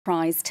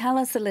Prize. Tell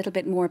us a little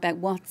bit more about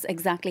what's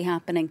exactly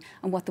happening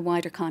and what the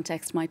wider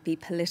context might be,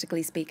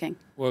 politically speaking.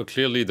 Well,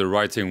 clearly the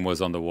writing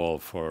was on the wall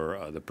for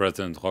the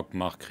President Roch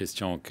Marc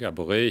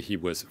Kabore. He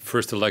was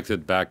first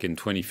elected back in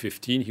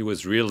 2015. He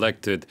was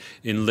re-elected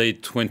in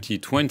late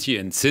 2020.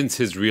 And since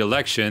his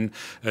re-election,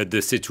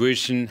 the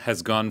situation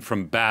has gone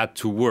from bad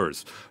to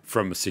worse.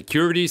 From a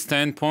security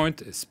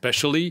standpoint,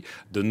 especially,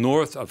 the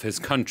north of his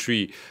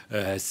country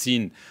has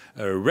seen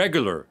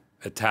regular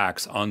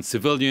attacks on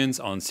civilians,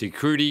 on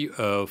security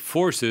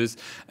forces,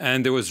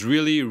 and there was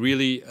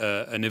really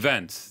an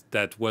event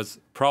that was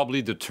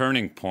probably the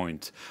turning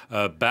point.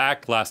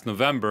 Back last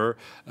November,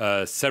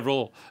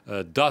 several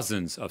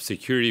dozens of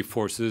security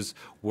forces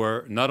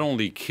were not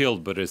only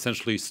killed, but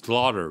essentially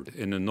slaughtered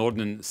in a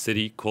northern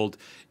city called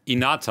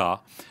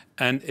Inata,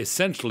 and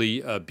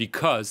essentially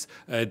because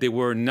they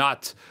were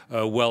not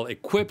well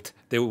equipped,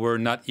 they were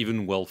not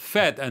even well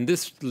fed. And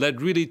this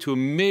led really to a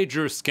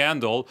major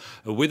scandal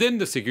within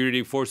the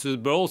security forces,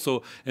 but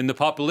also in the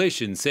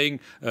population,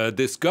 saying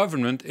this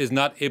government is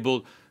not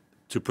able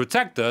to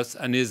protect us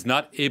and is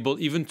not able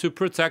even to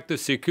protect the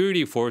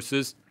security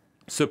forces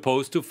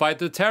supposed to fight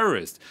the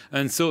terrorists.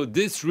 And so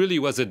this really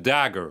was a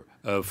dagger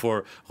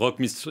for Roch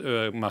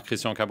Marc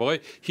Kabore.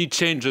 He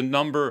changed a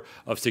number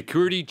of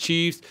security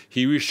chiefs.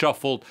 He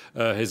reshuffled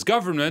his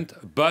government.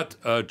 But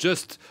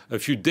just a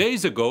few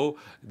days ago,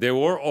 there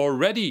were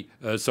already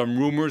some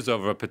rumors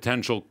of a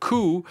potential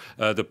coup.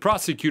 The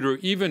prosecutor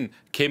even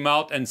came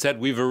out and said,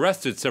 we've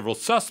arrested several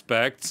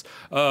suspects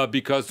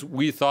because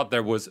we thought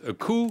there was a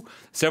coup.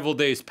 Several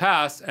days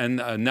passed, and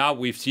now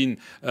we've seen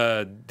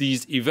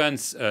these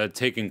events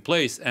taking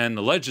place. And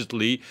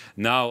allegedly,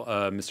 now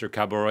Mr.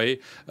 Kabore,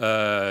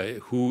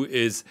 who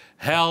is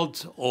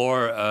held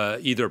or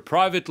either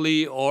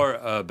privately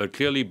or but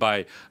clearly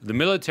by the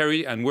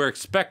military, and we're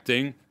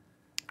expecting,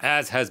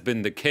 as has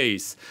been the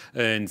case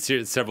in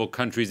several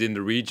countries in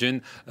the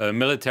region,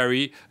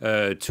 military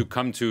to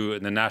come to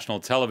the national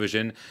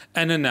television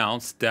and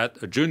announce that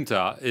a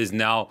junta is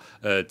now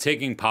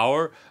taking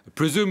power.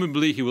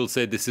 Presumably, he will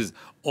say this is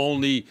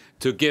only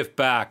to give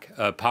back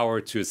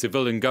power to a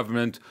civilian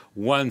government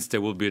once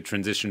there will be a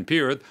transition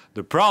period.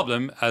 The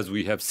problem, as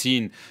we have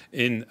seen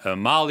in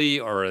Mali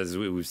or as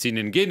we've seen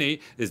in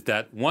Guinea, is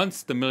that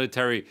once the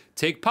military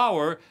take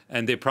power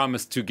and they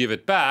promise to give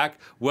it back,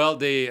 well,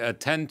 they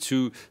tend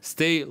to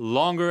stay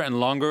longer and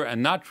longer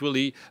and not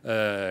really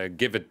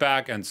give it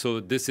back. And so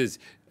this is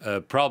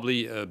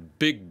probably a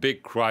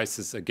big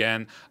crisis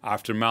again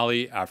after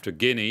Mali, after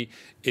Guinea,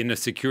 in a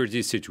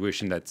security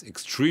situation that's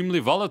extremely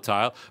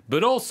volatile.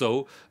 But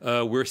also,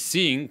 we're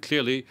seeing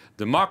clearly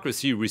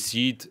democracy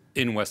recede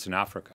in Western Africa.